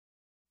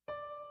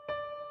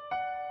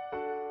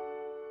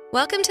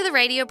Welcome to the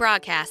radio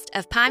broadcast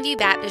of Pineview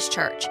Baptist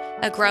Church,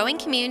 a growing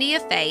community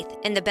of faith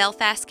in the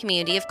Belfast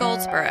community of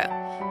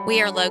Goldsboro.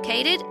 We are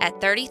located at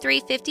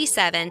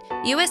 3357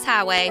 U.S.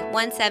 Highway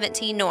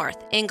 117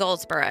 North in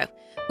Goldsboro.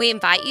 We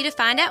invite you to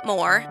find out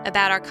more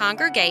about our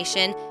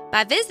congregation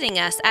by visiting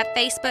us at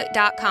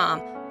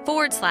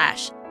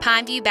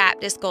facebook.com/Pineview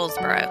Baptist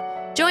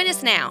Goldsboro. Join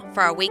us now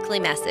for our weekly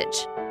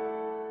message.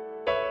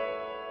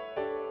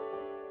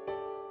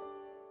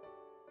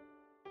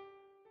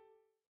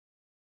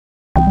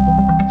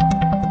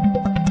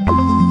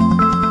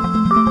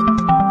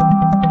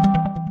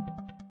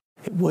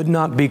 It would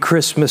not be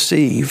Christmas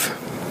Eve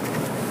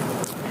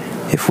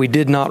if we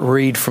did not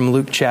read from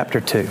Luke chapter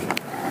 2.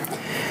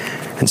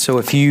 And so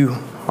if you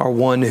are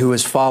one who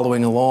is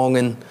following along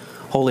in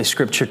Holy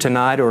Scripture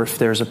tonight, or if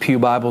there's a pew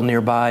Bible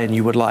nearby and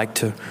you would like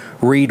to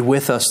read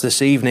with us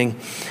this evening,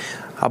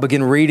 I'll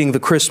begin reading the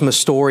Christmas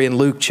story in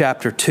Luke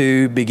chapter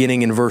 2,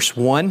 beginning in verse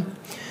 1. And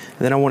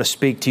then I want to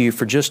speak to you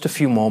for just a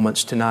few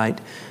moments tonight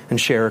and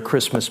share a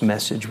Christmas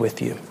message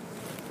with you.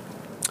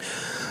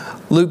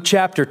 Luke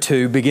chapter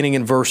 2, beginning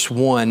in verse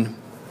 1,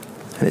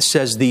 and it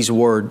says these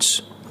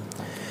words.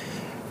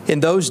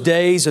 In those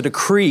days a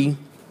decree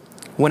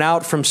went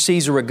out from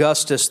Caesar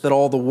Augustus that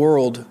all the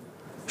world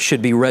should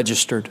be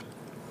registered.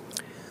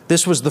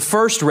 This was the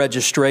first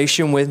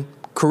registration when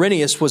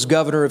Quirinius was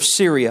governor of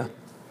Syria,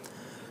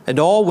 and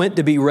all went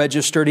to be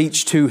registered,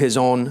 each to his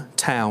own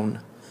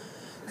town.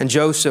 And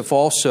Joseph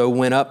also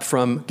went up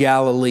from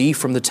Galilee,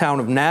 from the town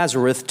of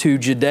Nazareth to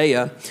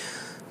Judea,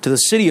 to the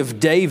city of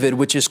David,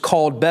 which is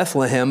called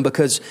Bethlehem,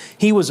 because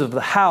he was of the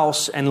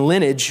house and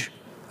lineage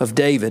of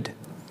David,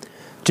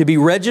 to be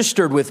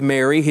registered with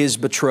Mary, his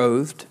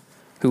betrothed,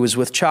 who was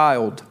with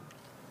child.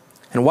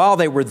 And while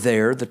they were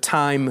there, the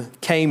time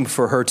came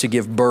for her to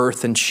give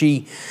birth, and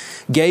she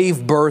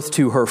gave birth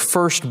to her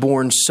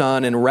firstborn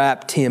son and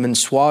wrapped him in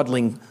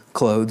swaddling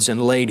clothes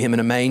and laid him in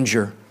a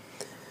manger,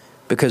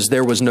 because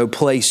there was no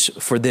place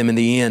for them in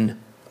the inn.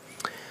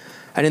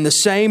 And in the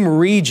same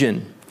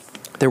region,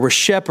 there were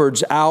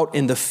shepherds out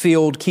in the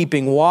field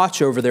keeping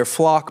watch over their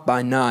flock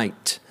by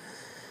night.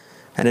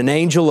 And an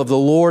angel of the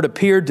Lord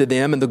appeared to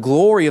them, and the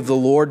glory of the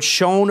Lord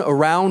shone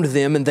around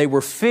them, and they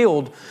were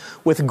filled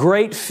with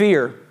great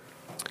fear.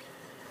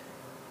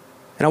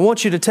 And I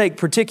want you to take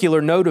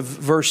particular note of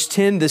verse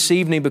 10 this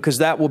evening, because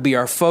that will be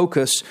our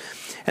focus.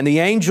 And the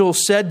angel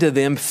said to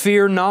them,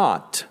 "Fear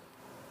not,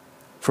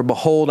 for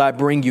behold, I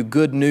bring you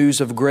good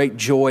news of great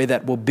joy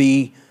that will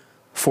be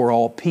for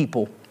all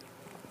people.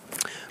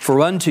 For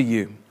unto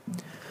you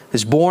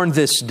is born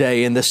this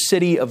day in the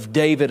city of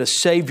David a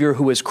Savior,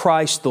 who is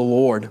Christ the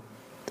Lord.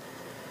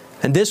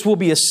 And this will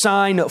be a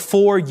sign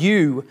for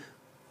you.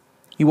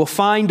 You will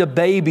find a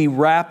baby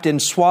wrapped in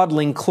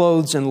swaddling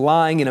clothes and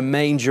lying in a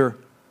manger."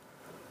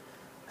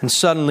 And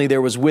suddenly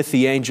there was with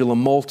the angel a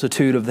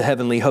multitude of the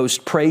heavenly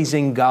host,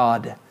 praising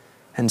God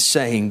and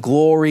saying,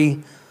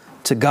 "Glory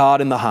to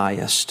God in the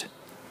highest,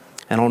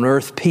 and on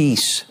earth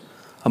peace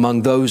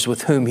among those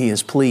with whom He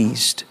is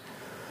pleased."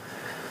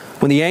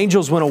 When the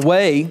angels went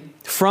away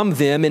from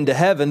them into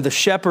heaven, the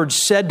shepherds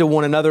said to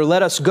one another,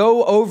 "Let us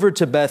go over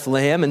to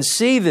Bethlehem and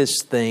see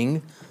this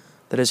thing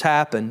that has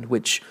happened,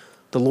 which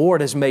the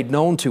Lord has made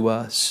known to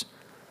us."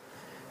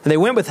 And they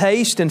went with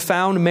haste and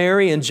found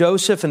Mary and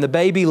Joseph and the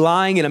baby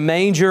lying in a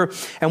manger.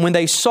 And when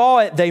they saw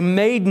it, they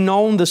made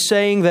known the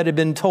saying that had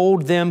been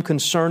told them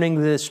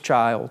concerning this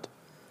child.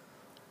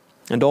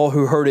 And all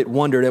who heard it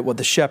wondered at what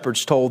the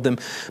shepherds told them.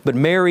 But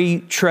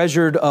Mary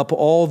treasured up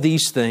all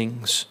these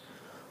things,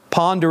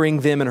 pondering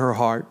them in her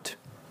heart.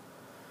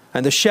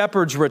 And the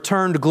shepherds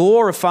returned,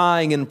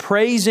 glorifying and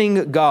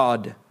praising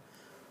God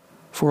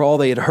for all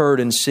they had heard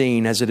and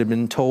seen as it had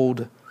been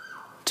told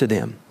to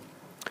them.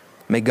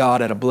 May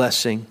God add a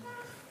blessing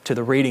to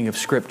the reading of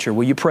Scripture.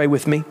 Will you pray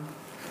with me?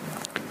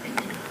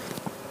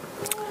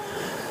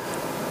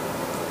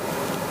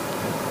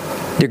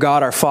 Dear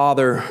God, our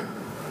Father,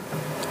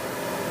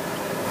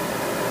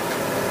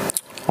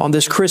 on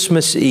this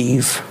Christmas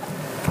Eve,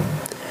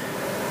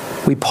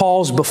 we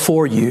pause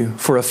before you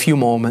for a few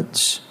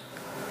moments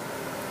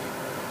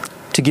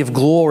to give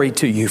glory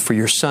to you for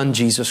your Son,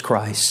 Jesus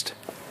Christ.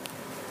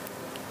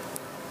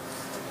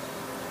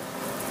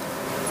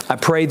 I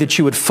pray that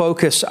you would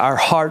focus our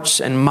hearts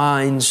and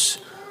minds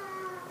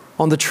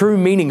on the true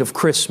meaning of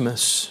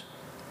Christmas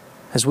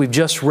as we've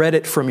just read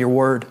it from your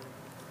Word.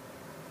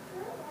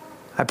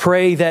 I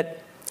pray that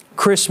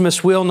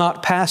Christmas will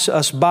not pass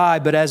us by,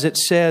 but as it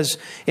says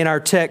in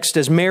our text,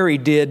 as Mary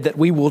did, that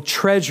we will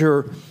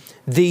treasure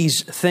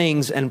these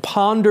things and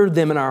ponder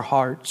them in our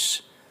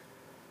hearts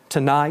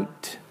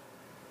tonight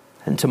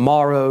and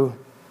tomorrow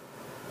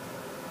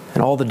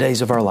and all the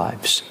days of our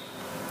lives.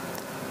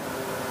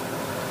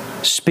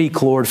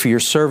 Speak, Lord, for your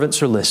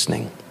servants are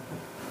listening.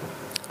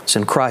 It's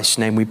in Christ's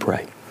name we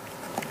pray.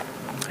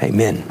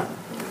 Amen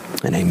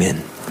and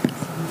amen.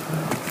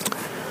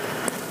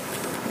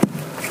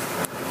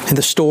 In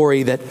the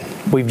story that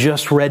we've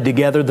just read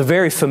together, the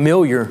very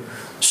familiar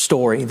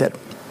story that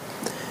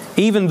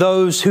even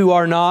those who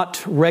are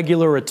not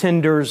regular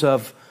attenders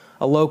of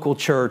a local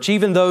church,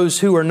 even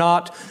those who are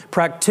not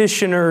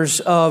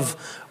practitioners of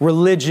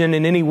religion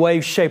in any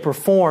way, shape, or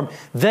form,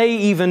 they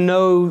even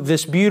know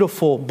this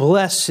beautiful,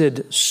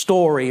 blessed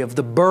story of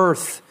the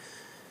birth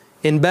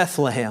in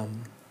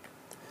Bethlehem.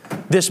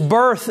 This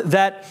birth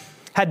that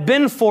had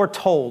been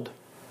foretold.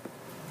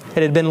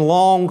 It had been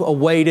long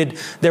awaited.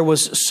 There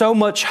was so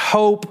much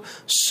hope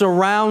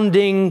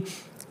surrounding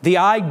the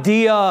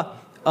idea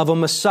of a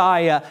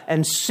Messiah,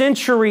 and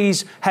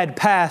centuries had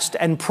passed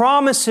and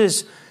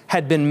promises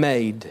had been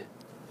made.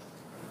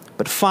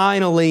 But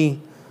finally,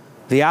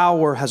 the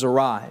hour has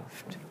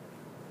arrived.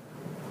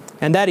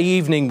 And that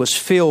evening was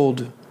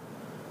filled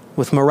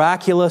with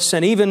miraculous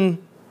and even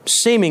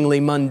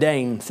seemingly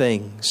mundane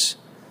things.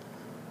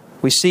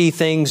 We see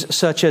things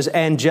such as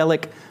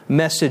angelic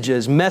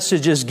messages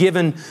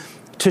given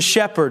to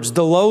shepherds,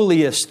 the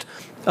lowliest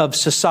of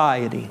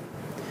society.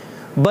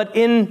 But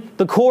in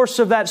the course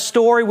of that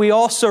story, we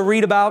also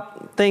read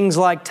about things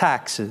like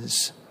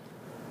taxes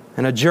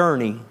and a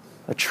journey,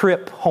 a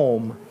trip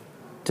home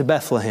to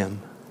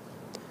Bethlehem.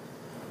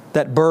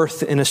 That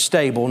birth in a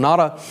stable,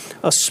 not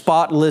a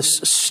spotless,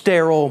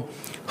 sterile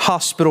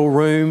hospital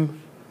room,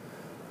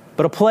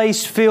 but a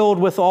place filled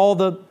with all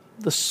the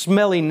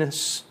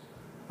smelliness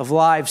of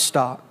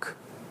livestock.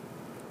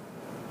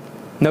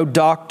 No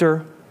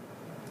doctor,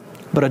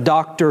 but a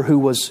doctor who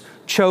was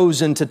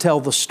chosen to tell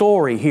the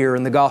story here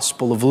in the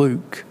Gospel of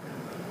Luke.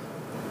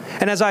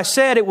 And as I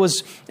said, it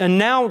was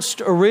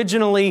announced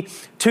originally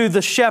to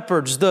the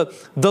shepherds, the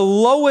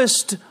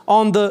lowest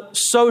on the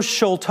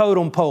social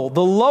totem pole,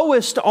 the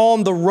lowest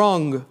on the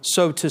rung,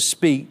 so to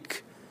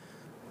speak.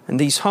 And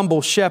these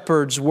humble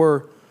shepherds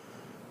were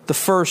the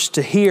first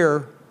to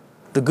hear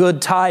the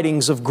good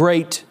tidings of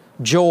great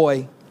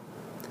joy.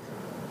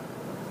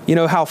 You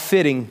know, how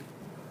fitting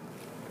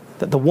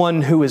that the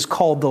one who is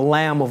called the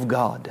Lamb of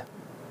God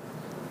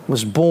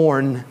was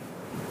born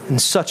in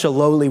such a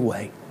lowly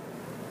way.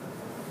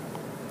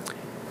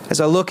 As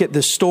I look at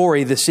this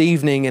story this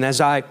evening and as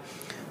I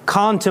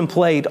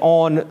contemplate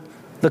on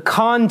the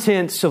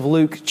contents of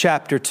Luke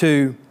chapter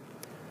 2,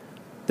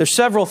 there's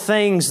several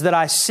things that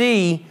I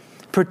see,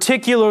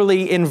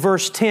 particularly in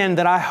verse 10,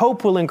 that I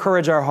hope will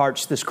encourage our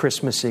hearts this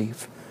Christmas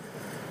Eve.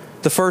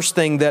 The first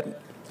thing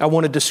that I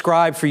want to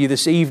describe for you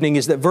this evening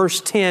is that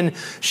verse 10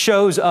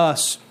 shows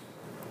us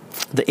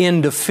the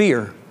end of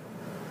fear.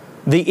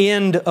 The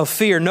end of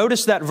fear.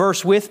 Notice that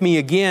verse with me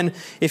again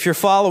if you're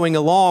following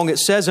along. It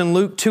says in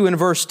Luke 2 and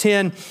verse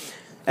 10,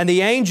 "And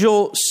the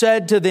angel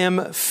said to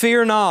them,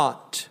 'Fear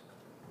not,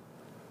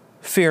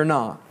 fear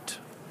not.'"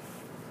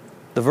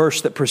 The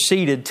verse that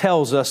preceded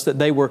tells us that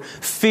they were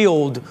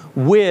filled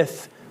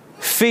with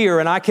fear.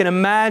 And I can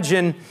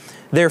imagine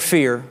their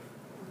fear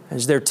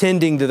as they're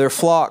tending to their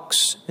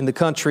flocks in the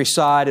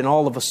countryside, and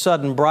all of a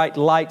sudden bright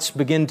lights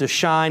begin to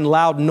shine,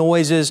 loud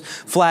noises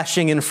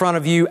flashing in front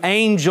of you,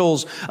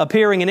 angels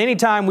appearing. And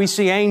anytime we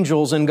see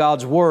angels in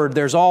God's Word,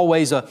 there's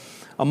always a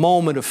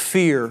moment of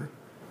fear,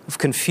 of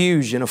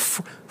confusion,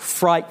 of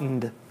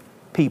frightened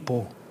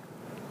people.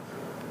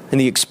 In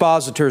the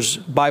Expositor's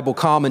Bible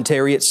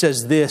commentary, it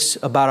says this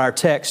about our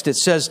text. It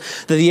says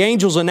that the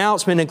angel's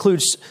announcement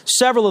includes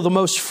several of the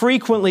most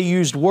frequently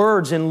used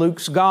words in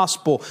Luke's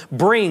Gospel: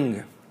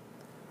 bring,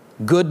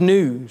 good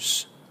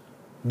news,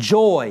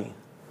 joy,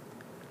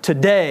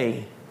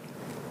 today,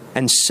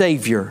 and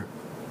Savior,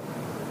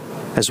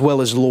 as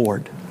well as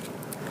Lord.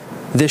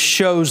 This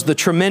shows the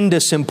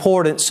tremendous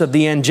importance of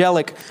the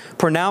angelic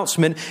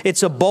pronouncement.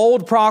 It's a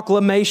bold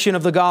proclamation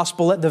of the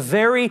gospel at the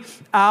very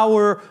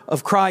hour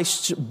of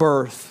Christ's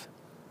birth.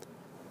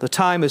 The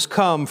time has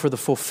come for the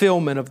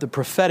fulfillment of the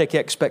prophetic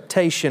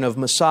expectation of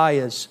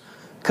Messiah's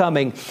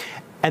coming.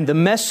 And the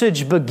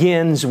message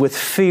begins with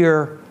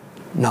 "fear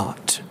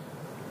not."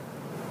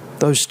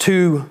 Those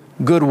two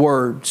good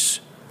words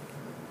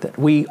that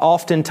we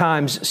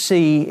oftentimes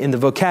see in the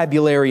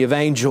vocabulary of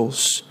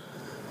angels.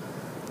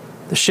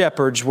 The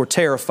shepherds were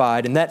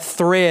terrified, and that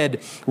thread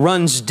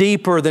runs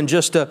deeper than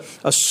just a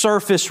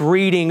surface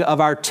reading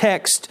of our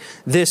text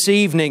this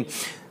evening.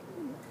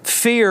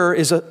 Fear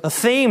is a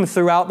theme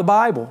throughout the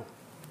Bible.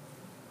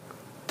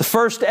 The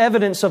first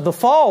evidence of the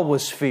fall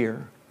was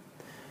fear.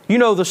 You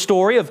know the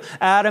story of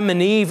Adam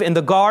and Eve in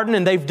the garden,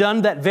 and they've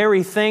done that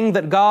very thing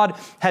that God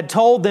had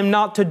told them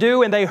not to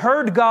do, and they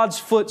heard God's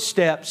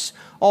footsteps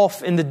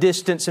off in the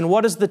distance. And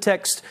what does the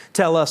text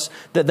tell us?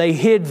 That they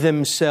hid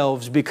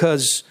themselves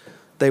because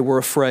they were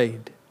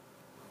afraid.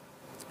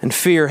 And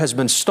fear has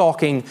been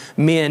stalking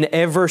men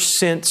ever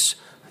since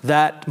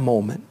that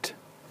moment.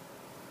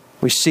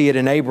 We see it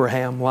in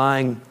Abraham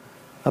lying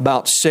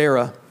about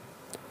Sarah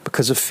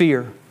because of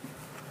fear.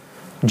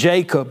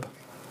 Jacob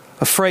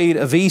afraid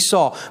of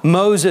Esau.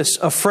 Moses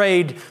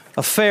afraid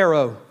of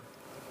Pharaoh.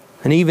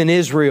 And even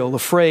Israel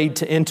afraid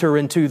to enter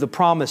into the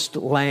promised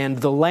land,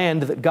 the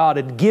land that God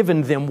had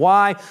given them.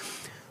 Why?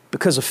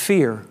 Because of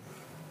fear.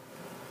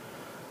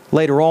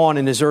 Later on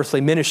in His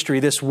earthly ministry,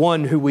 this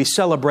one who we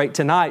celebrate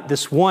tonight,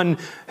 this one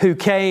who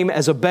came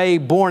as a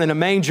babe born in a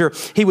manger,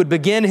 He would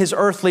begin His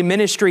earthly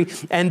ministry,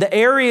 and the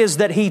areas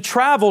that He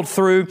traveled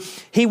through,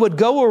 He would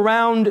go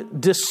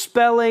around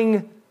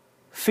dispelling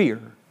fear.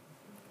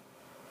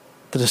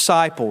 The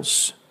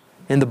disciples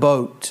in the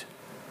boat,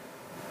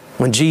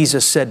 when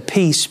Jesus said,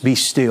 "Peace, be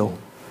still,"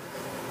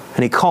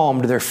 and He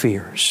calmed their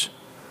fears.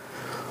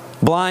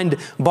 Blind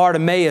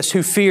Bartimaeus,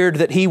 who feared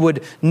that he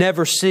would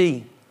never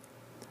see.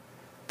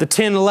 The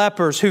 10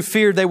 lepers who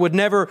feared they would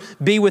never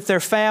be with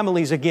their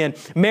families again.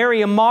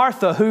 Mary and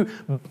Martha who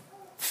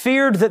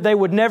feared that they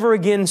would never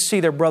again see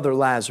their brother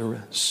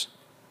Lazarus.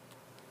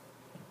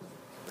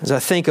 As I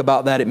think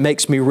about that, it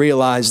makes me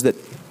realize that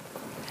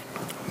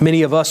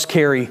many of us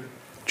carry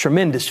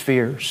tremendous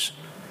fears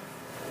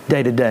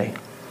day to day.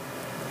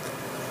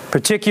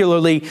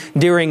 Particularly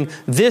during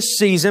this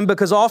season,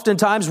 because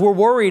oftentimes we're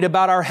worried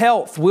about our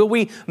health. Will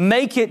we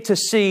make it to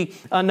see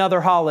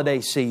another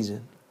holiday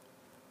season?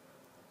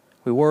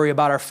 We worry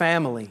about our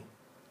family,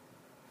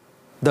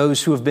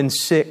 those who have been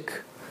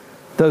sick,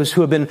 those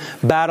who have been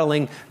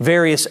battling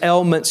various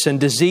ailments and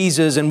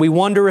diseases, and we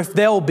wonder if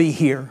they'll be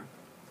here.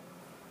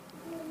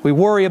 We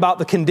worry about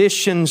the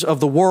conditions of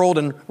the world,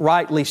 and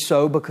rightly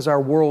so, because our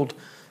world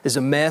is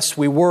a mess.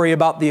 We worry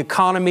about the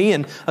economy,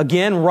 and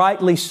again,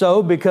 rightly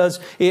so, because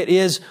it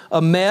is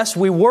a mess.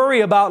 We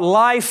worry about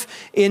life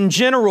in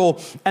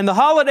general, and the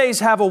holidays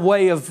have a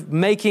way of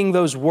making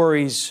those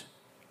worries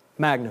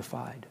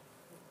magnified.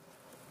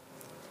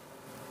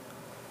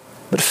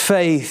 But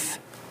faith,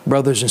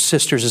 brothers and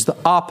sisters, is the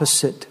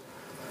opposite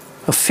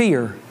of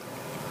fear.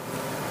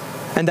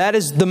 And that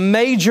is the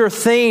major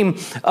theme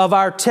of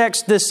our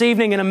text this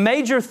evening, and a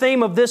major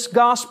theme of this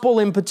gospel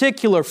in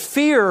particular.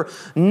 Fear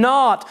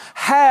not,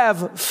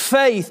 have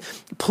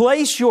faith.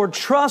 Place your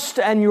trust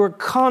and your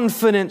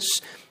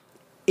confidence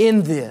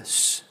in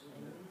this.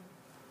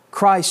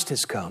 Christ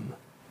has come,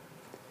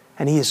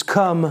 and He has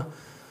come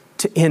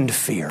to end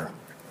fear.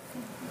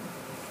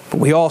 But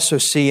we also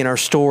see in our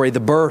story the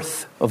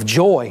birth of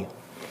joy.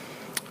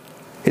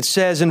 It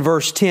says in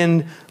verse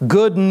 10,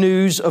 good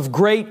news of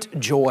great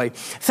joy.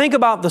 Think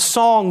about the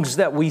songs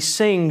that we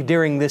sing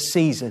during this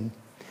season.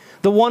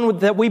 The one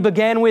that we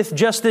began with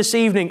just this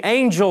evening,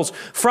 angels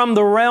from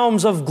the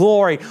realms of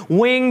glory,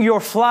 wing your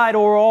flight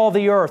o'er all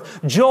the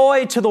earth.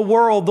 Joy to the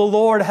world, the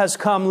Lord has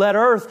come. Let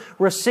earth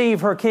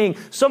receive her King.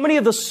 So many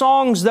of the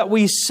songs that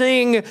we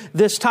sing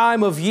this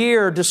time of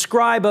year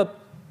describe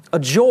a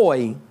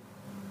joy.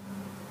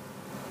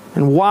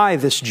 And why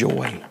this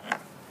joy?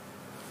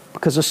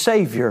 Because a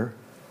Savior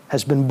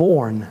has been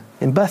born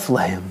in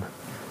Bethlehem.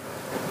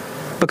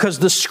 Because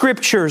the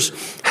Scriptures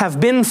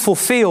have been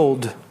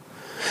fulfilled.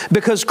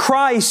 Because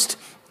Christ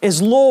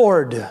is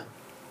Lord.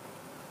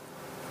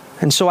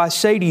 And so I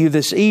say to you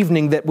this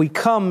evening that we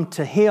come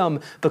to Him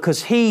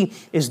because He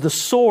is the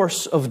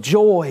source of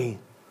joy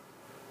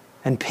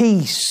and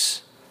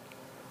peace.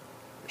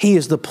 He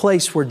is the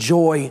place where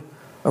joy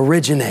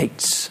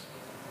originates.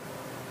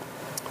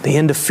 The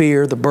end of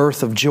fear, the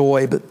birth of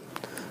joy. But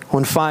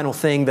one final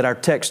thing that our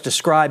text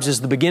describes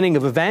is the beginning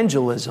of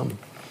evangelism.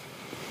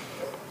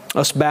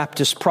 Us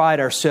Baptists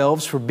pride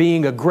ourselves for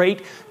being a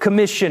Great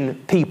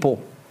Commission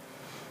people.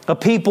 A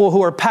people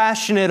who are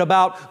passionate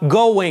about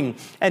going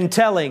and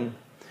telling.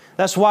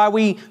 That's why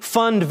we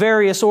fund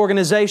various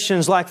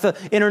organizations like the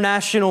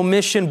International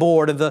Mission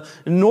Board and the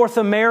North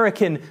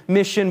American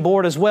Mission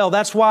Board as well.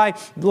 That's why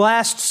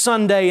last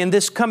Sunday and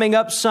this coming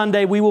up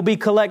Sunday we will be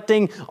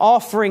collecting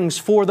offerings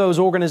for those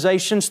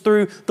organizations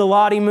through the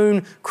Lottie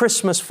Moon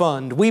Christmas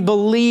Fund. We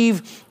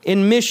believe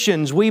in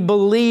missions. We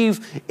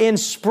believe in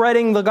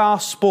spreading the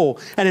gospel.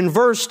 And in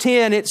verse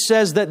 10 it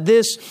says that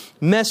this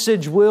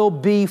message will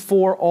be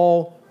for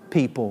all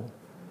people.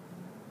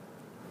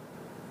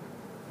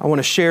 I want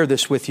to share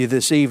this with you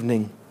this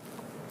evening.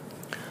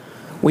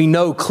 We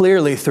know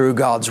clearly through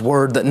God's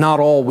Word that not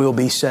all will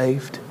be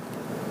saved.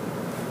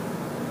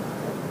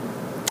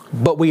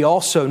 But we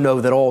also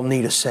know that all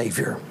need a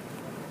Savior.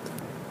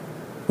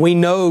 We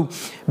know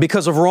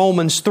because of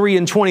Romans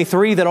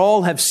 3:23 that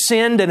all have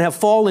sinned and have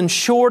fallen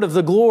short of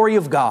the glory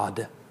of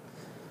God.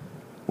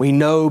 We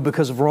know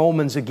because of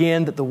Romans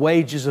again that the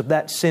wages of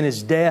that sin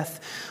is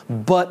death,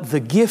 but the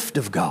gift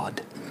of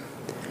God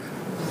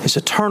is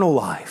eternal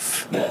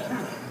life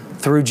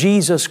through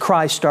Jesus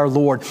Christ our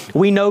Lord.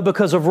 We know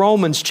because of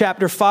Romans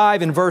chapter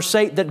 5 and verse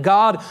 8 that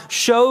God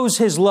shows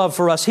His love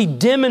for us. He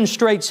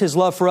demonstrates His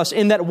love for us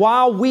in that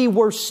while we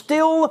were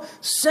still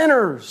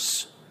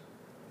sinners,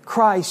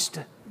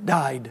 Christ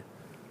died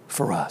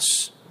for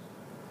us.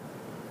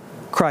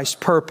 Christ's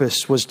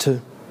purpose was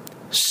to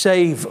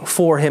save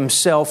for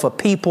Himself a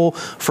people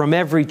from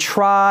every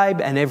tribe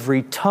and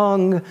every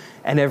tongue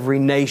and every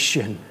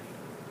nation.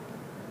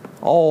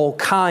 All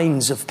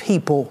kinds of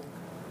people.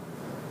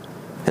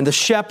 And the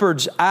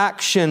shepherd's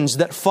actions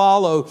that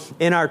follow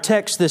in our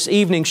text this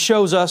evening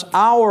shows us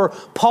our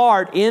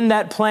part in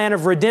that plan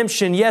of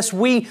redemption. Yes,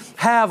 we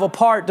have a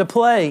part to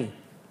play.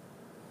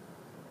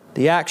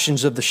 The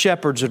actions of the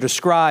shepherds are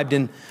described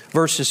in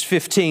verses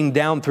 15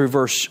 down through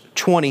verse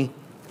 20.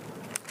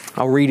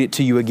 I'll read it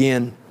to you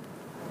again.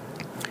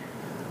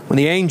 When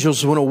the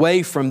angels went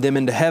away from them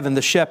into heaven,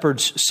 the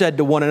shepherds said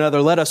to one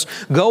another, "Let us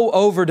go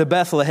over to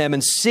Bethlehem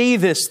and see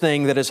this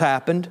thing that has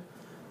happened,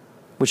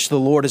 which the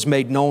Lord has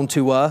made known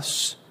to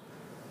us."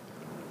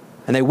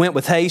 And they went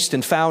with haste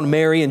and found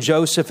Mary and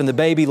Joseph and the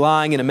baby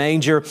lying in a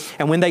manger.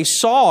 And when they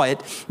saw it,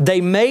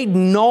 they made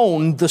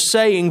known the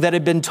saying that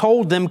had been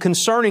told them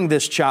concerning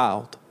this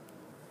child.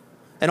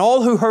 And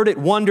all who heard it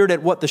wondered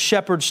at what the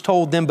shepherds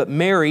told them, but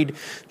Mary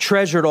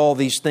treasured all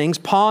these things,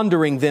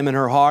 pondering them in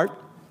her heart.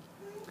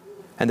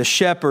 And the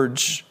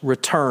shepherds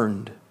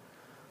returned,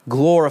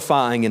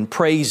 glorifying and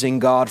praising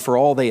God for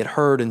all they had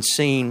heard and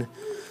seen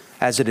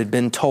as it had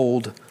been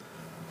told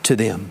to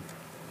them.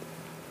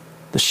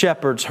 The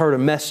shepherds heard a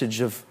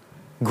message of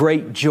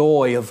great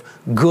joy, of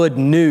good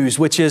news,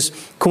 which is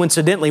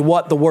coincidentally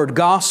what the word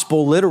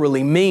gospel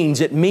literally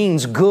means. It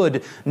means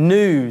good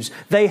news.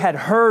 They had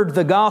heard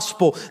the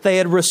gospel. They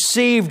had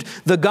received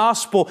the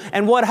gospel.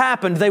 And what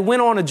happened? They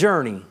went on a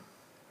journey.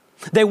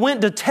 They went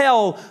to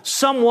tell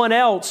someone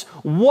else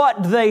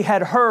what they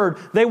had heard.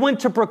 They went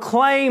to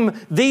proclaim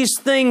these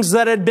things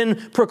that had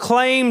been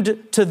proclaimed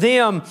to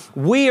them.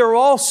 We are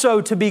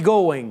also to be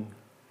going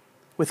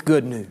with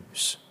good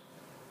news.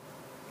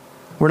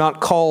 We're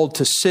not called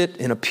to sit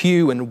in a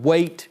pew and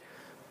wait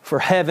for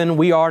heaven.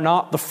 We are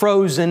not the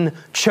frozen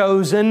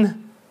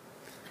chosen,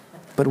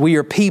 but we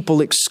are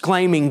people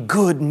exclaiming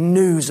good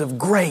news of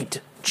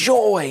great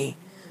joy,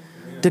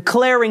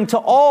 declaring to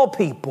all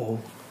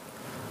people.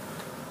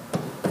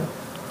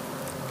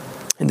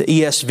 In the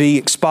ESV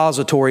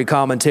expository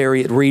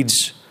commentary, it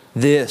reads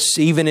this: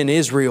 even in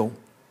Israel,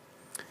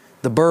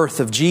 the birth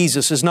of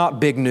Jesus is not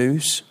big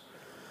news.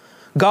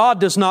 God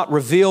does not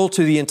reveal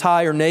to the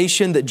entire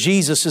nation that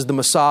Jesus is the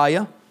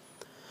Messiah.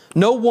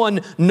 No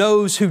one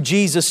knows who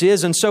Jesus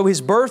is, and so His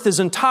birth is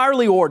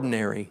entirely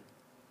ordinary.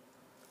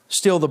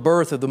 Still, the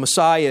birth of the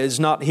Messiah is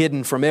not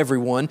hidden from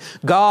everyone.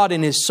 God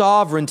in His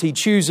sovereignty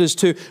chooses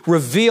to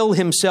reveal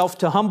Himself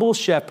to humble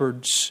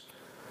shepherds.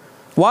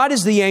 Why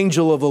does the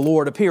angel of the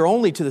Lord appear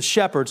only to the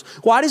shepherds?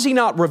 Why does He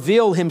not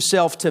reveal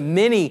Himself to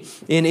many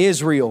in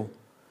Israel?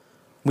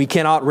 We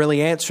cannot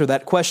really answer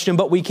that question,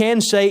 but we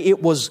can say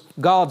it was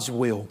God's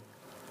will.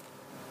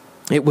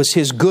 It was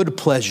His good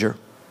pleasure.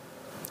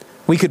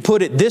 We could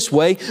put it this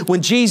way: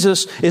 when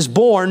Jesus is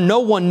born, no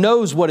one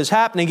knows what is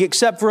happening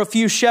except for a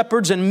few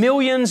shepherds and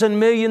millions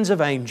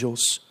of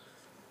angels.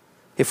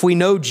 If we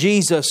know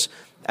Jesus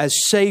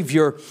as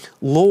Savior,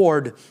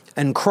 Lord,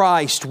 and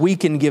Christ, we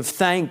can give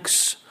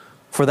thanks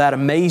for that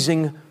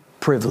amazing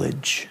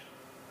privilege.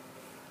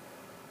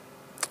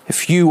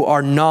 If you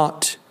are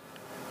not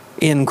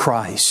in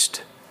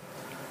Christ,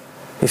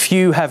 if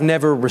you have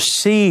never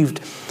received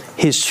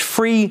His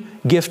free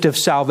gift of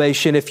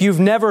salvation, if you've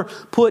never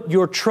put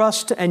your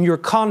trust and your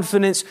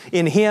confidence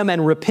in Him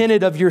and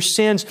repented of your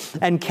sins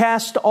and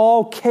cast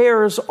all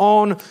cares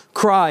on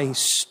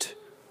Christ,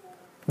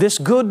 this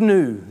good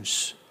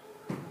news,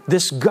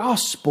 this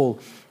gospel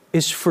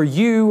is for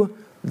you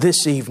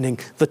this evening.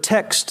 The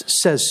text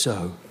says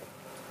so.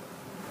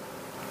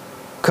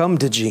 Come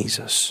to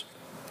Jesus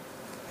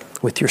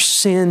with your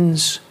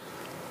sins,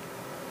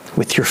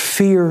 with your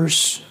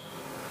fears.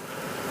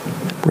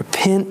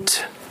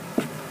 Repent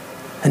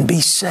and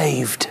be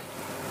saved.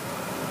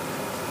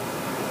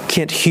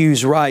 Kent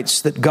Hughes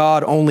writes that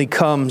God only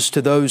comes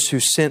to those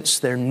who sense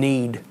their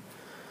need.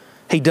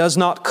 He does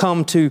not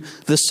come to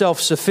the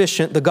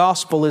self-sufficient. The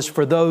gospel is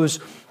for those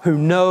who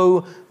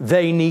know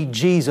they need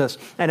Jesus.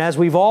 And as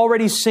we've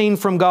already seen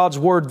from God's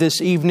Word this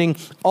evening,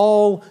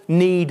 all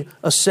need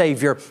a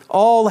Savior.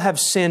 All have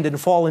sinned and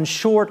fallen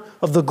short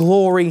of the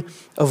glory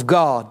of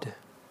God.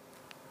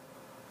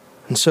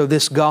 And so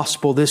this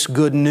gospel, this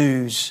good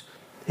news,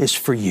 is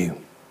for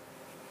you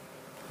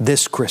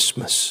this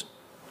Christmas.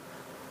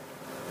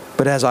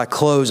 But as I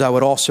close, I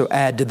would also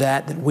add to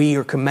that we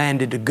are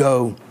commanded to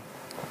go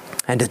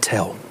and to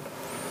tell.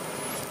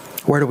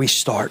 Where do we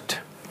start?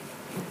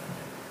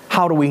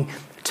 How do we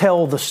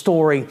tell the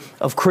story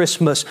of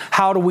Christmas?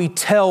 How do we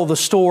tell the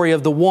story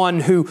of the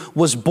one who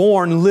was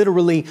born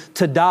literally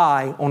to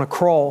die on a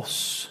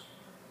cross?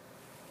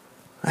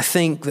 I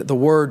think that the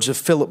words of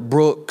Philip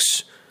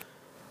Brooks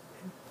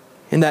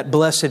in that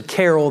blessed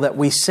carol that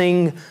we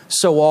sing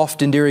so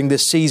often during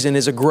this season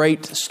is a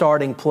great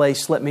starting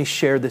place. Let me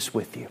share this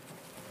with you.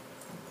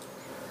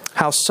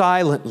 How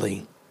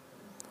silently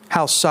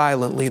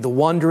the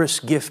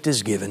wondrous gift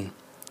is given.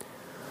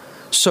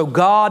 So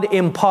God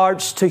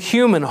imparts to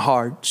human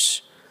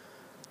hearts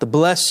the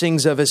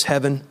blessings of His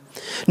heaven.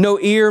 No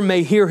ear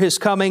may hear His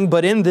coming,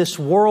 but in this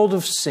world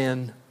of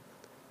sin,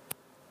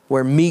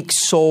 where meek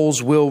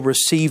souls will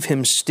receive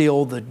Him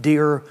still, the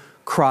dear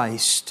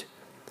Christ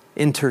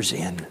enters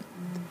in.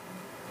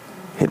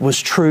 It was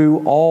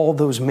true all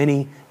those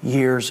many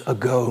years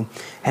ago,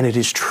 and it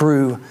is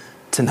true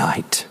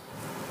tonight.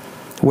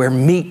 Where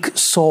meek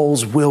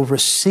souls will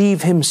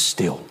receive Him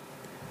still,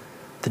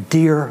 the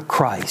dear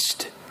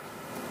Christ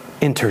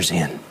enters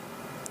in.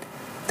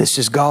 This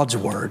is God's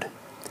Word.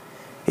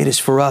 It is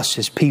for us,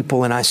 His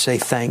people, and I say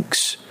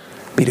thanks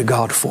be to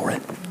God for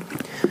it.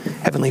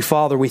 Heavenly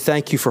Father, we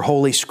thank you for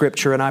Holy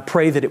Scripture, and I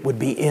pray that it would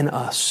be in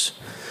us,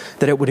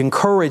 that it would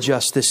encourage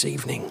us this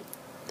evening,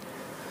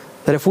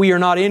 that if we are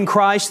not in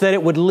Christ, that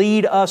it would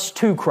lead us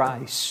to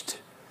Christ,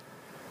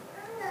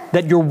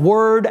 that your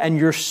Word and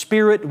your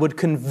Spirit would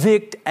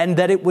convict and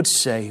that it would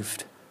save.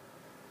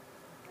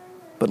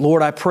 But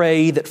Lord, I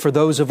pray that for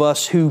those of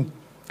us who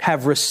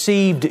have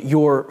received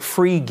your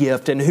free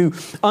gift and who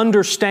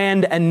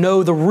understand and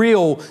know the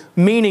real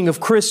meaning of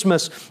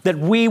Christmas, that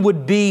we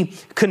would be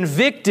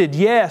convicted,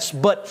 yes,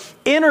 but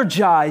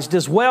energized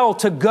as well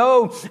to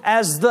go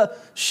as the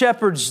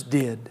shepherds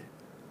did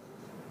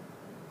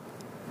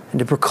and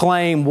to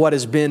proclaim what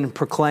has been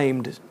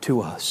proclaimed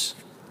to us.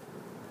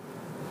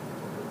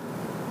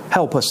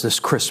 Help us this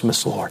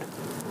Christmas, Lord,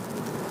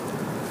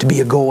 to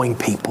be a going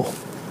people.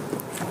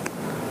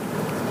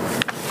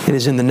 It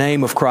is in the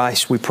name of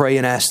Christ we pray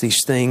and ask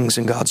these things,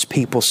 and God's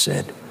people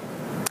said,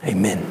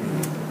 Amen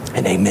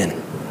and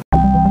amen.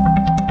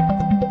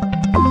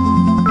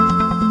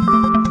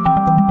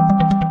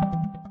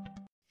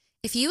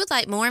 If you would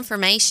like more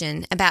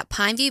information about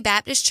Pineview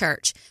Baptist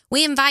Church,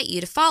 we invite you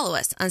to follow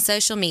us on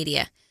social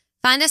media.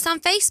 Find us on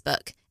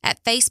Facebook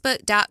at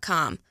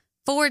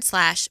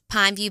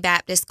facebook.com/Pineview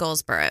Baptist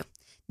Goldsboro.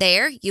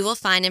 There you will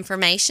find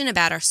information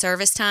about our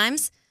service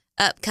times,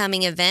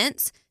 upcoming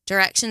events,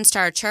 directions to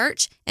our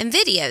church, and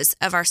videos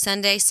of our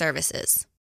Sunday services.